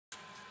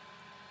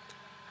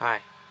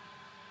Hi.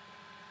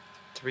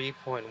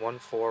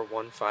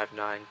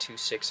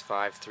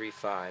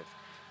 3.14159265535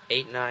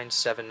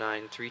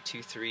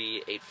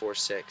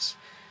 8979323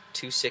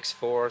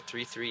 264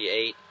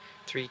 338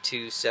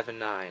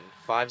 3279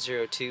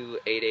 502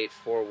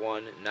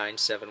 8841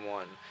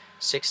 971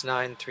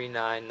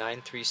 6939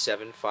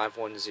 937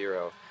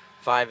 510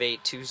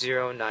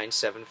 5820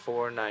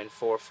 974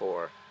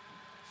 944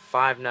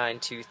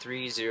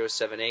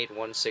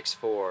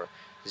 5923078164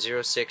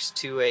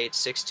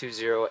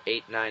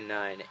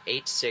 0628620899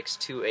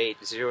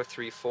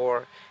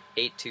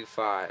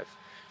 8628034825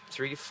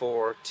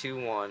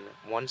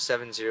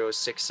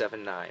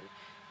 3421170679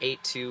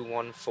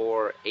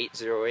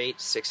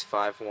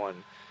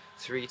 8214808651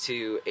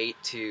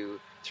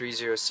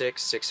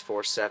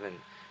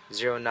 3282306647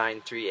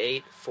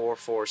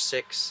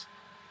 0938446095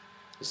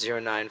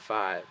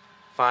 095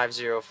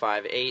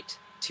 5058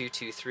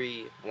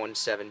 223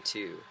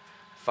 172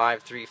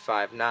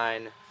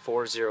 5359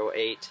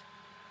 408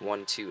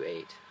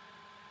 128.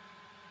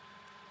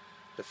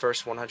 The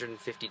first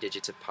 150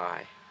 digits of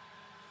pi.